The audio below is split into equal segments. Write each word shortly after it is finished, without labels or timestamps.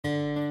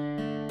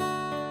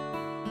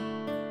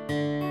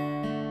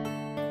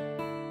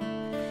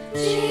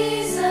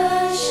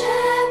Jesus,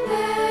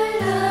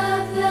 shepherd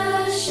of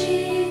the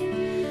sheep,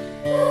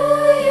 who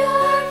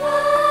your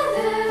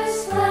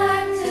father's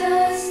flock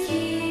does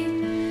keep,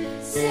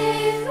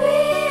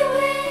 safely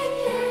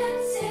wake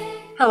and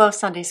sing. Hello,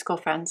 Sunday school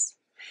friends.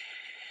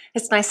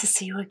 It's nice to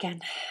see you again.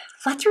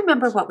 Let's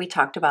remember what we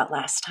talked about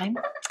last time.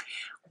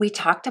 We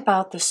talked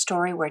about the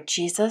story where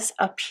Jesus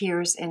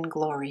appears in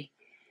glory.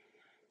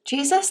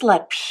 Jesus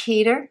let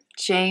Peter,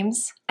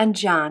 James, and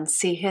John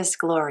see his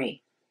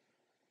glory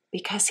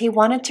because he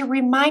wanted to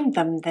remind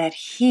them that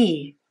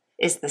he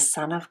is the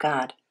Son of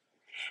God.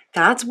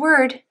 God's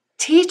word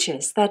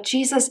teaches that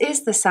Jesus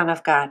is the Son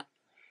of God.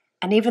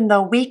 And even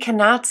though we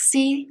cannot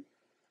see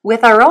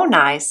with our own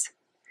eyes,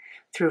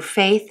 through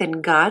faith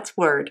in God's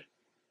word,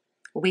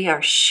 we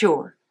are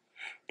sure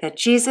that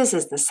Jesus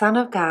is the Son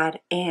of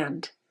God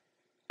and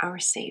our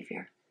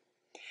Savior.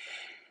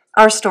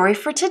 Our story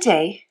for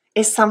today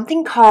is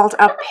something called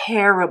a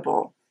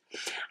parable.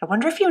 I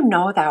wonder if you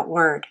know that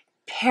word,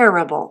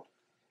 parable.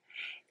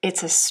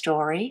 It's a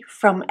story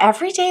from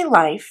everyday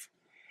life,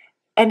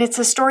 and it's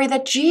a story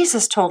that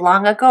Jesus told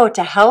long ago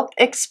to help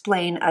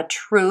explain a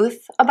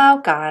truth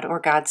about God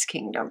or God's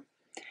kingdom.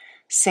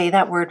 Say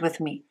that word with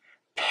me,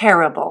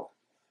 parable.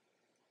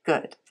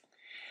 Good.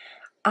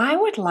 I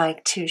would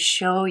like to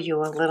show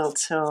you a little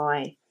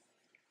toy.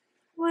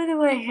 What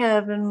do I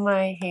have in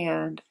my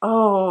hand?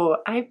 Oh,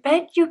 I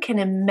bet you can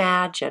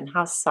imagine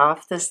how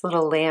soft this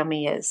little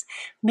lammy is.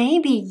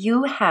 Maybe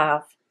you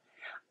have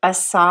a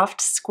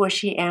soft,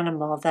 squishy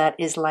animal that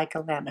is like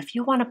a lamb. If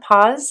you want to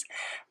pause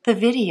the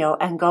video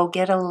and go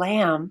get a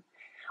lamb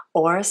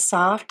or a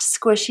soft,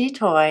 squishy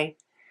toy,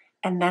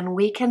 and then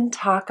we can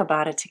talk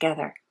about it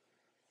together.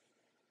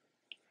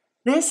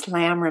 This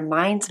lamb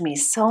reminds me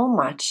so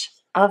much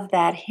of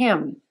that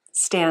hymn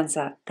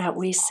stanza that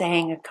we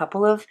sang a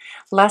couple of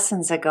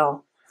lessons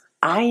ago.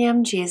 I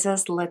am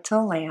Jesus'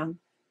 little lamb,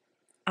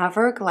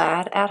 ever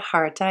glad at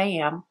heart I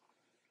am.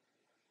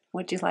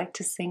 Would you like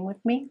to sing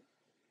with me?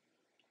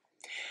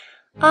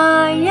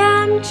 I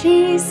am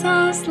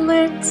Jesus'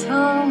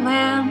 little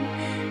lamb,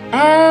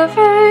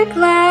 ever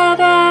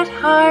glad at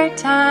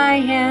heart I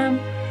am.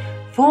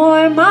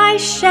 For my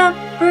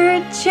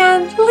shepherd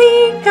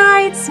gently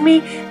guides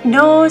me,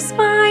 knows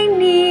my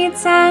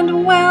needs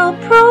and well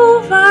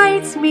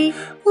provides me,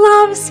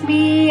 loves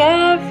me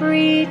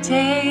every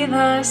day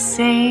the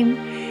same,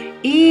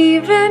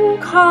 even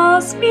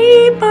calls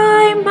me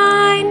by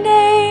my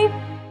name.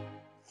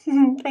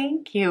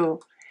 Thank you.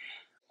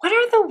 What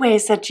are the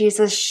ways that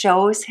Jesus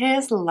shows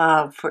his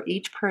love for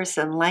each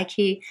person like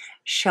he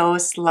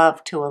shows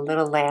love to a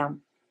little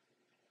lamb?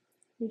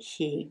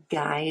 He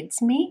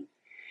guides me.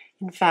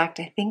 In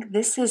fact, I think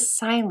this is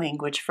sign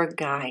language for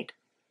guide.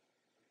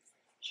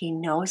 He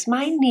knows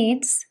my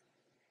needs.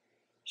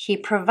 He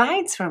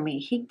provides for me.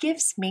 He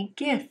gives me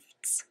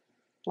gifts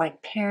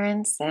like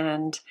parents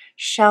and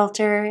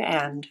shelter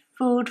and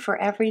food for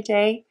every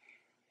day.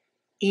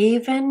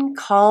 Even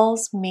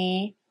calls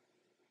me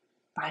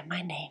by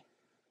my name.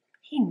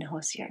 He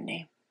knows your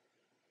name.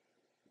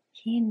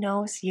 He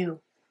knows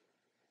you.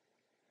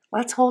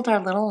 Let's hold our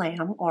little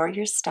lamb or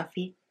your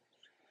stuffy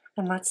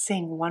and let's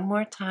sing one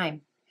more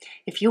time.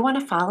 If you want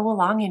to follow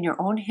along in your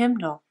own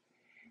hymnal,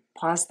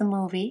 pause the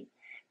movie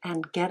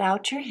and get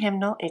out your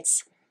hymnal.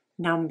 It's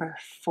number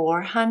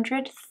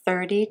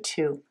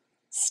 432,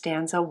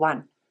 stanza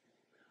 1.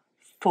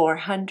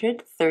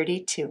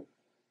 432.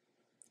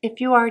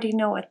 If you already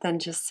know it, then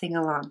just sing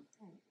along.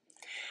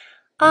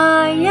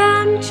 I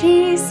am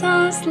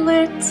Jesus'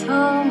 little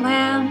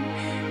lamb,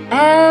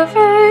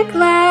 ever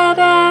glad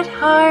at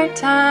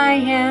heart I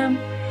am.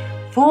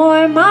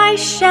 For my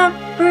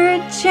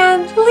shepherd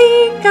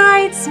gently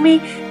guides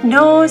me,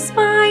 knows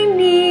my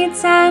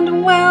needs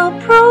and well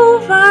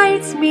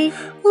provides me,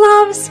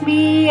 loves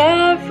me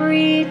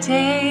every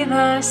day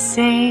the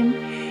same,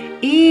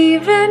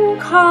 even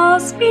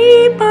calls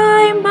me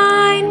by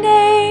my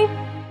name.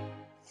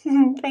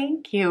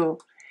 Thank you.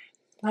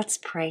 Let's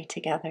pray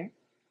together.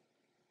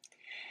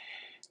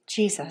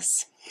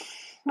 Jesus,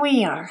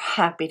 we are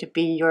happy to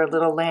be your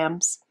little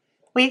lambs.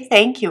 We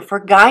thank you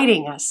for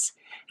guiding us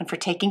and for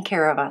taking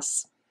care of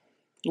us.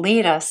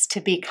 Lead us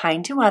to be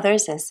kind to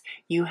others as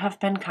you have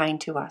been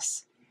kind to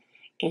us.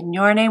 In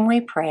your name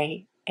we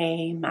pray,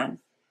 amen.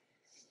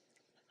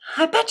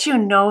 I bet you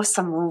know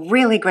some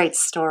really great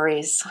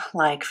stories,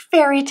 like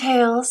fairy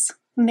tales.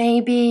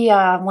 Maybe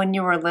when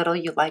you were little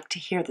you liked to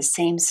hear the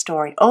same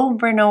story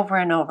over and over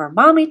and over.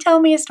 Mommy, tell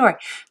me a story.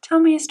 Tell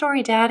me a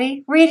story,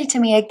 Daddy. Read it to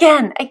me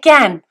again.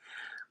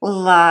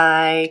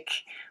 Like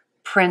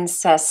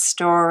princess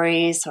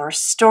stories or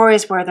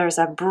stories where there's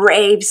a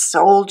brave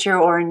soldier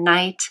or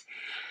knight,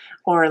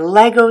 or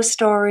Lego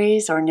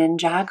stories or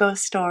Ninjago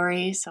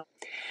stories.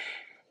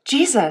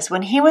 Jesus,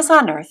 when he was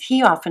on earth,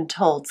 he often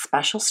told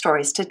special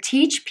stories to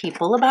teach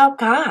people about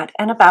God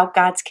and about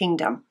God's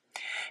kingdom.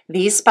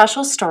 These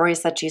special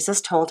stories that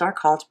Jesus told are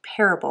called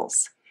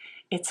parables.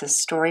 It's a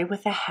story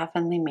with a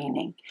heavenly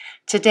meaning.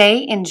 Today,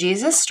 in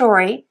Jesus'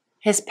 story,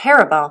 his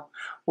parable,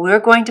 we're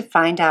going to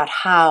find out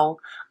how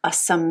a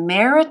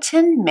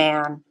Samaritan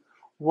man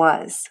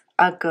was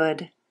a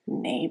good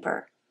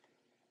neighbor.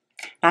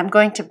 I'm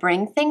going to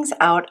bring things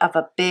out of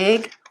a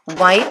big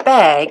white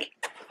bag.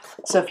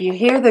 So if you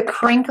hear the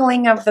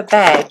crinkling of the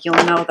bag,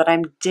 you'll know that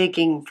I'm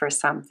digging for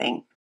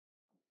something.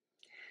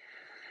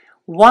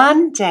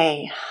 One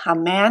day, a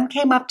man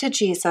came up to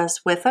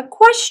Jesus with a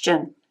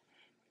question.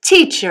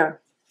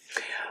 Teacher,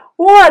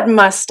 what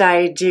must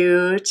I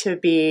do to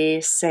be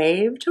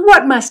saved?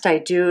 What must I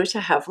do to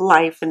have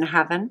life in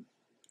heaven?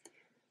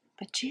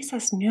 But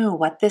Jesus knew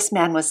what this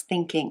man was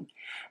thinking.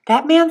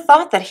 That man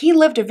thought that he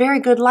lived a very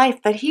good life,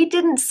 that he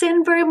didn't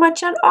sin very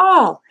much at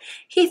all.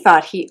 He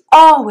thought he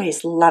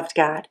always loved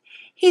God.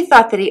 He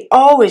thought that he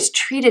always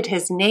treated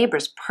his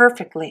neighbors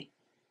perfectly.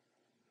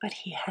 But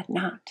he had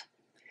not.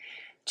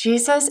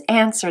 Jesus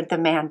answered the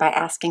man by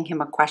asking him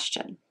a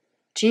question.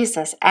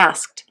 Jesus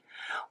asked,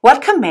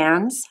 "What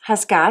commands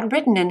has God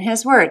written in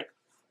his word?"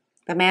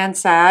 The man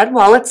said,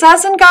 "Well, it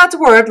says in God's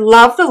word,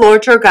 love the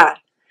Lord your God.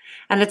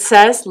 And it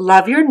says,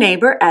 love your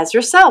neighbor as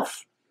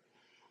yourself."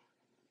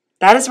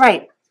 "That is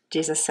right,"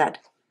 Jesus said.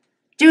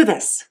 "Do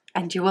this,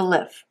 and you will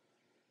live."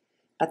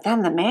 But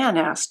then the man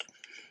asked,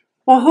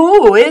 "Well,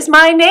 who is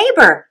my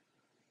neighbor?"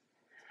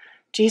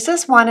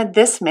 Jesus wanted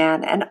this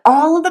man and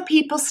all of the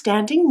people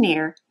standing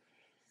near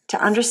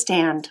to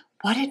understand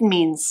what it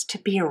means to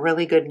be a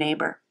really good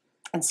neighbor.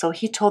 And so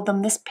he told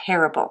them this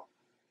parable.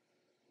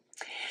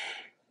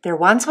 There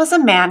once was a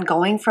man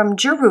going from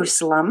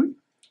Jerusalem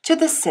to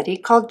the city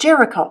called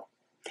Jericho.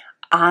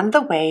 On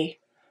the way,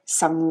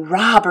 some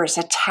robbers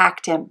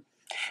attacked him.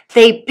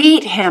 They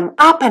beat him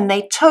up and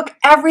they took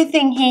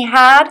everything he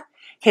had,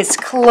 his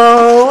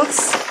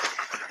clothes,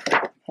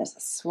 his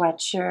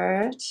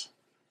sweatshirt,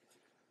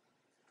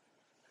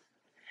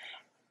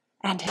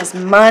 and his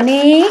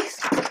money.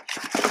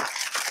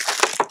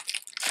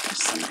 There's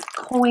some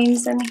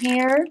coins in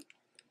here.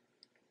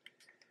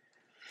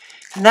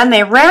 And then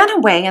they ran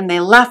away and they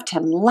left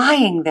him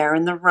lying there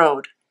in the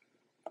road,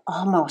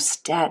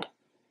 almost dead.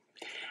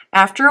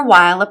 After a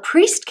while, a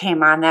priest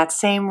came on that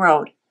same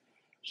road.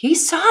 He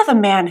saw the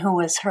man who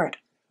was hurt.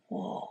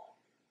 Whoa.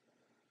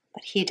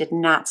 But he did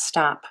not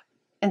stop.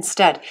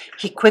 Instead,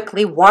 he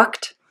quickly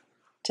walked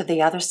to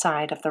the other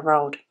side of the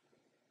road.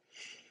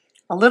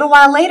 A little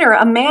while later,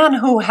 a man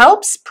who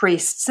helps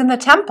priests in the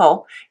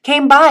temple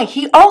came by.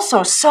 He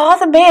also saw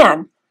the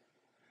man,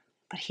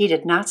 but he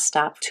did not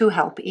stop to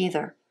help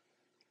either.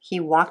 He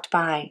walked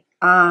by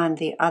on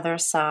the other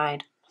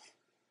side.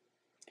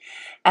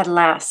 At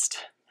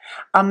last,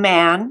 a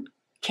man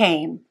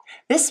came.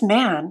 This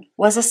man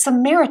was a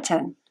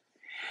Samaritan.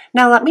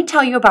 Now let me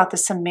tell you about the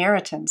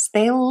Samaritans.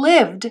 They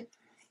lived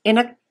in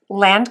a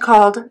land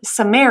called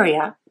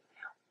Samaria,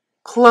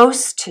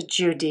 close to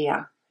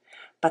Judea.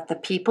 But the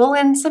people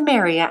in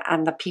Samaria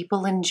and the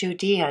people in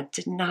Judea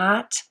did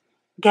not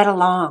get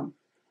along.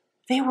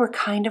 They were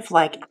kind of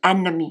like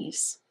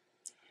enemies.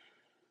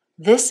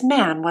 This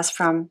man was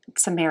from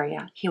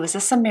Samaria. He was a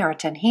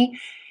Samaritan.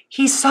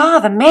 He saw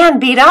the man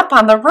beat up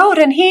on the road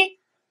and he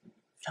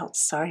felt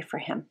sorry for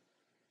him.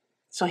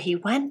 So he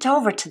went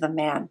over to the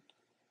man.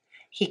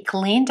 He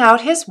cleaned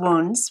out his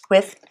wounds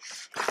with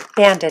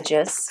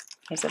bandages.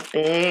 Here's a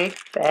big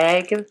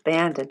bag of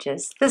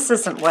bandages. This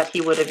isn't what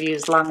he would have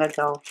used long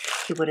ago.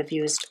 He would have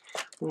used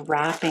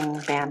wrapping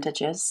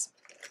bandages.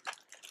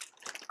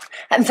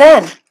 And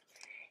then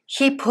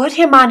he put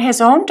him on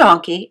his own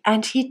donkey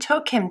and he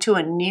took him to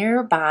a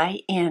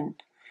nearby inn,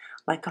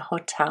 like a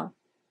hotel,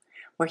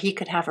 where he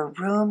could have a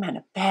room and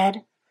a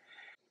bed.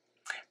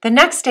 The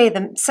next day,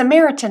 the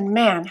Samaritan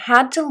man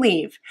had to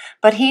leave,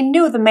 but he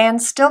knew the man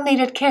still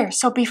needed care.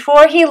 So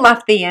before he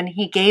left the inn,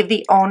 he gave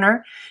the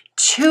owner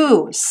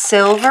 2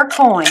 silver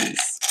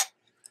coins.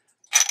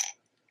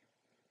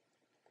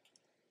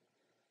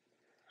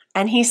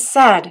 And he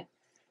said,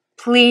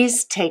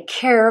 "Please take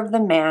care of the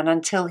man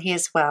until he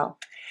is well.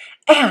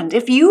 And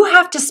if you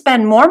have to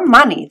spend more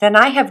money than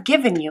I have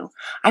given you,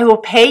 I will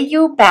pay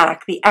you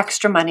back the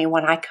extra money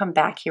when I come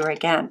back here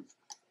again."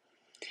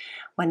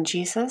 When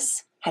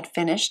Jesus had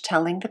finished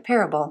telling the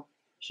parable,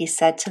 he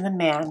said to the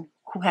man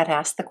who had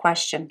asked the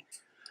question,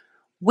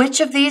 "Which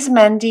of these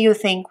men do you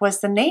think was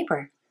the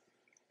neighbor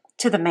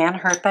to the man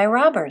hurt by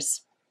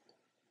robbers?"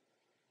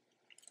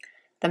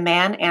 The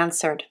man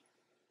answered,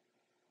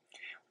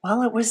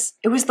 "Well, it was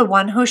the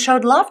one who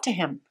showed love to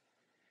him."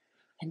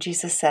 And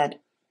Jesus said,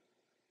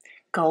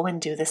 "Go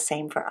and do the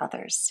same for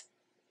others."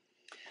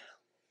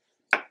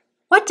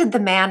 What did the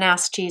man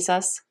ask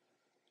Jesus?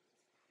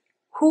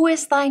 Who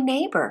is thy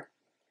neighbor?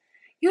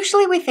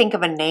 Usually we think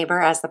of a neighbor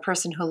as the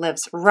person who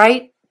lives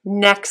right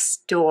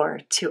next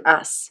door to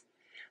us.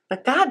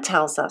 But God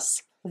tells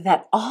us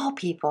that all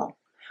people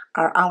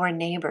are our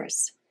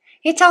neighbors.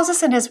 He tells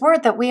us in his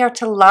word that we are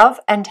to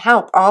love and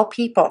help all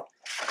people.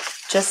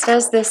 Just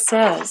as this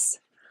says,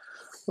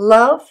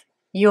 love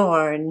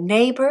your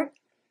neighbor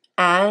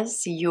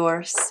as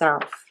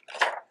yourself.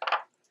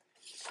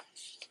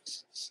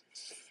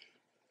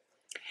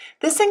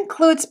 This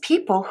includes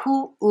people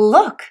who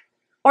look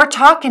or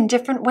talk in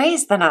different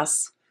ways than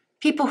us,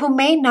 people who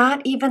may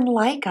not even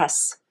like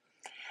us.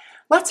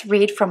 Let's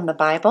read from the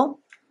Bible.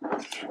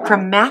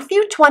 From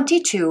Matthew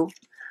 22,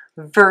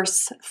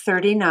 verse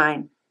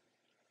 39.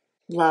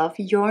 Love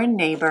your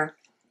neighbor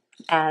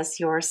as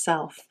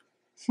yourself.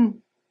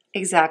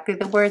 Exactly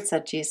the words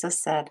that Jesus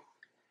said.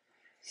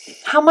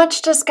 How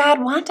much does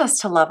God want us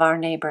to love our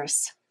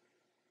neighbors?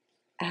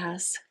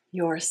 As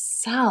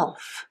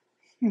yourself.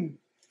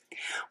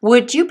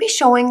 Would you be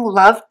showing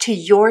love to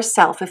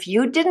yourself if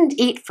you didn't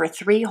eat for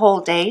 3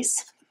 whole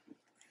days?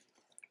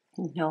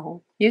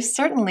 No, you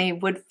certainly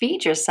would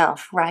feed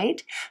yourself,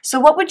 right? So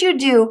what would you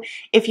do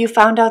if you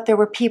found out there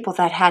were people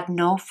that had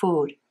no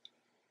food?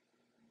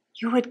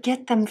 You would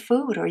get them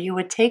food, or you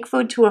would take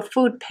food to a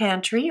food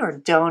pantry or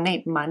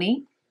donate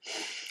money.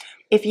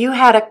 If you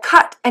had a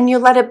cut and you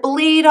let it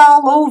bleed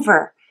all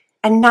over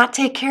and not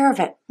take care of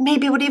it,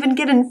 maybe it would even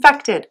get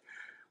infected.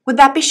 Would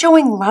that be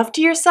showing love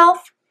to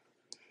yourself?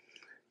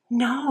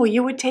 No,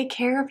 you would take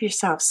care of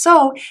yourself.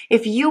 So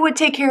if you would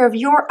take care of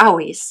your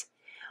owies,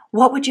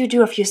 what would you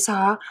do if you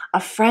saw a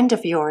friend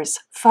of yours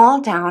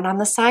fall down on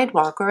the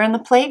sidewalk or in the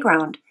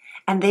playground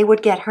and they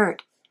would get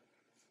hurt?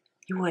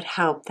 You would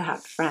help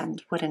that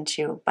friend, wouldn't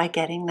you, by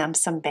getting them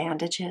some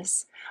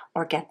bandages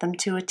or get them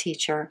to a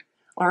teacher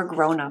or a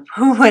grown-up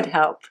who would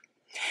help.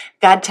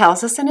 God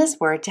tells us in His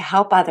Word to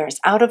help others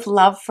out of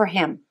love for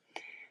Him.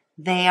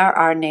 They are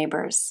our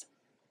neighbors.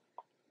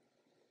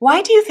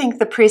 Why do you think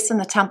the priest and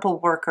the temple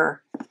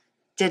worker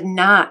did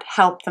not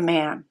help the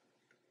man?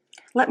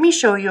 Let me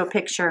show you a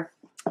picture.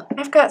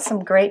 I've got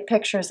some great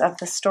pictures of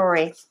the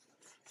story.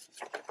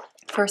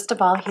 First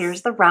of all,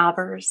 here's the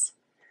robbers.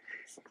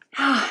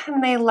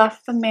 And they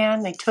left the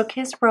man. They took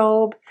his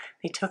robe.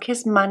 They took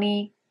his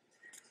money.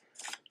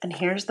 And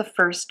here's the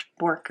first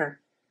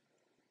worker.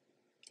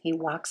 He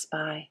walks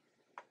by.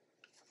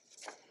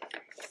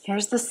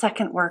 Here's the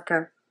second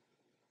worker.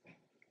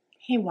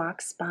 He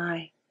walks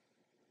by.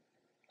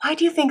 Why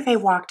do you think they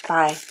walked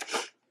by?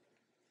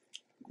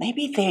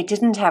 Maybe they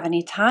didn't have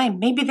any time.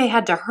 Maybe they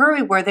had to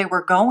hurry where they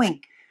were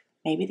going.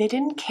 Maybe they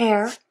didn't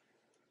care.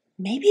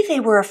 Maybe they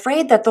were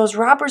afraid that those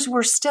robbers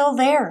were still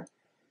there.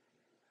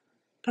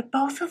 But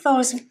both of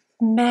those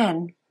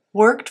men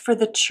worked for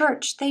the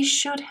church. They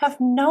should have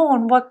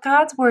known what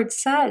God's Word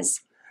says.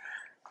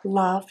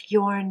 Love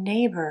your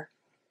neighbor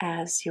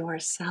as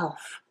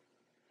yourself.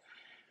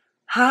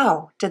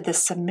 How did the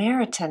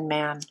Samaritan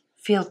man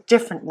feel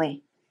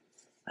differently?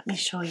 Let me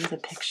show you the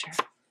picture.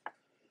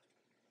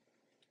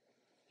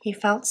 He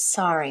felt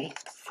sorry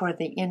for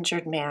the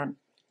injured man,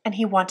 and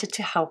he wanted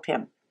to help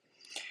him.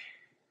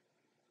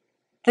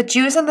 The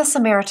Jews and the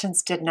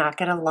Samaritans did not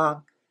get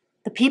along.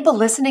 The people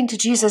listening to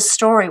Jesus'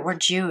 story were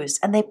Jews,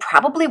 and they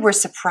probably were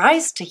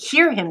surprised to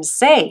hear him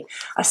say,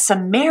 a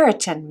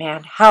Samaritan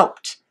man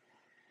helped.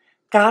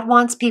 God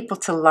wants people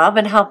to love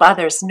and help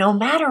others no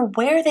matter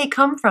where they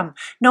come from,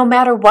 no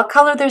matter what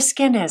color their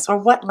skin is or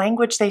what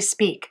language they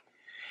speak.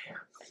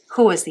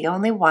 Who is the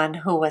only one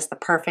who was the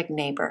perfect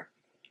neighbor?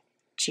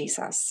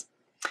 Jesus.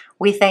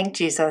 We thank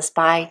Jesus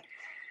by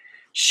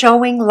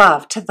showing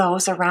love to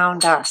those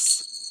around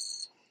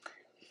us.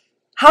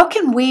 How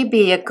can we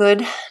be a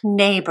good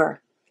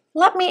neighbor?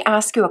 Let me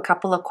ask you a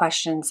couple of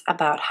questions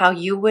about how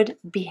you would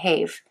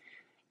behave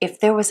if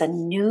there was a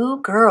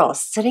new girl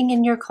sitting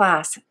in your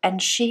class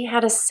and she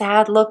had a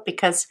sad look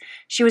because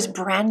she was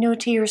brand new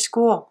to your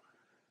school.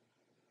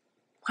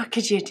 What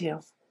could you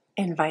do?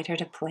 Invite her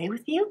to play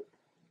with you?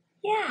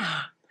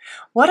 Yeah.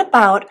 What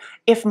about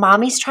if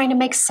mommy's trying to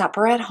make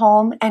supper at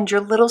home and your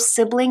little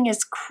sibling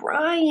is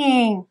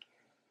crying?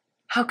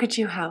 How could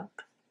you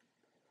help?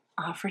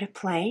 Offer to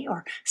play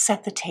or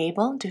set the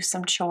table, do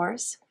some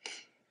chores?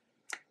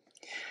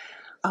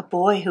 A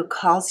boy who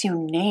calls you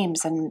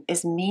names and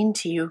is mean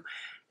to you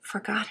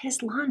forgot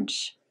his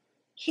lunch.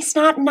 He's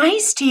not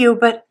nice to you,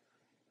 but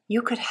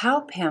you could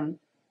help him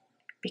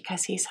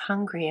because he's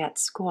hungry at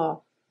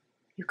school.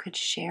 You could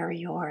share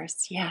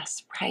yours.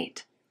 Yes,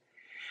 right.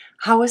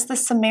 How was the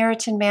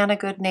Samaritan man a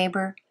good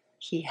neighbor?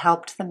 He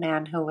helped the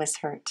man who was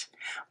hurt.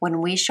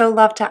 When we show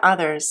love to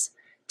others,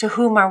 to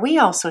whom are we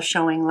also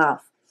showing love?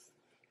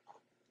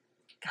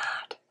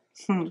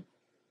 God.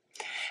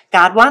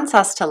 God wants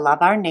us to love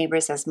our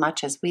neighbors as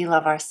much as we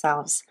love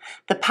ourselves.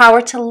 The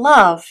power to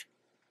love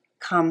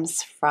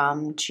comes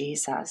from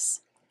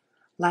Jesus.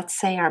 Let's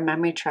say our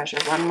memory treasure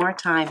one more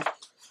time.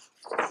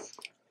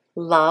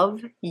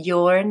 Love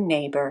your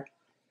neighbor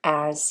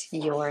as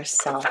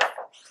yourself.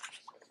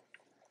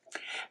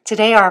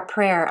 Today, our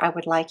prayer, I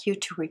would like you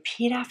to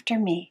repeat after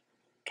me.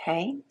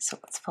 Okay, so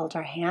let's fold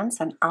our hands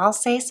and I'll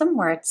say some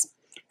words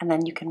and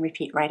then you can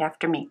repeat right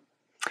after me.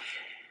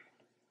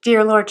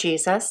 Dear Lord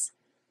Jesus,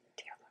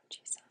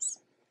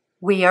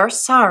 we are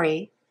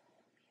sorry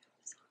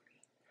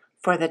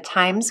for the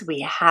times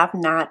we have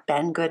not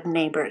been good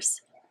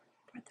neighbors.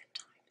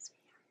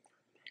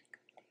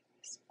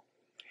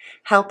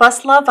 Help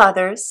us love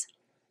others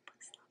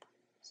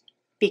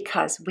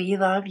because we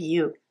love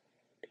you.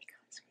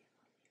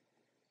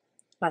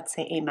 Let's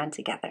say amen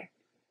together.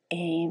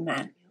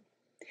 Amen.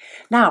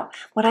 Now,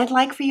 what I'd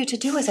like for you to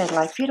do is I'd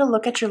like for you to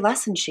look at your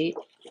lesson sheet.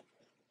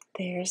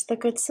 There's the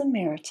Good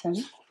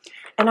Samaritan.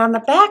 And on the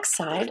back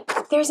side,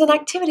 there's an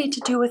activity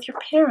to do with your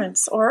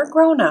parents or a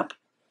grown-up.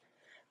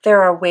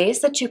 There are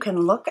ways that you can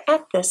look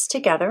at this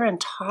together and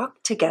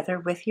talk together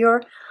with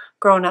your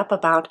grown-up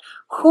about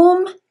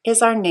whom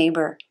is our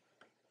neighbor.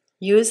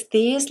 Use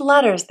these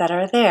letters that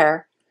are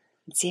there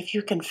and see if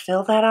you can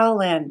fill that all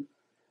in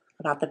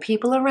about the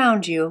people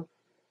around you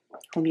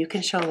whom you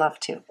can show love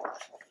to.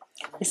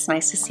 It's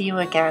nice to see you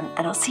again,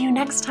 and I'll see you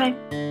next time.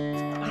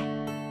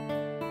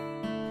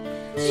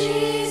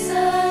 Bye.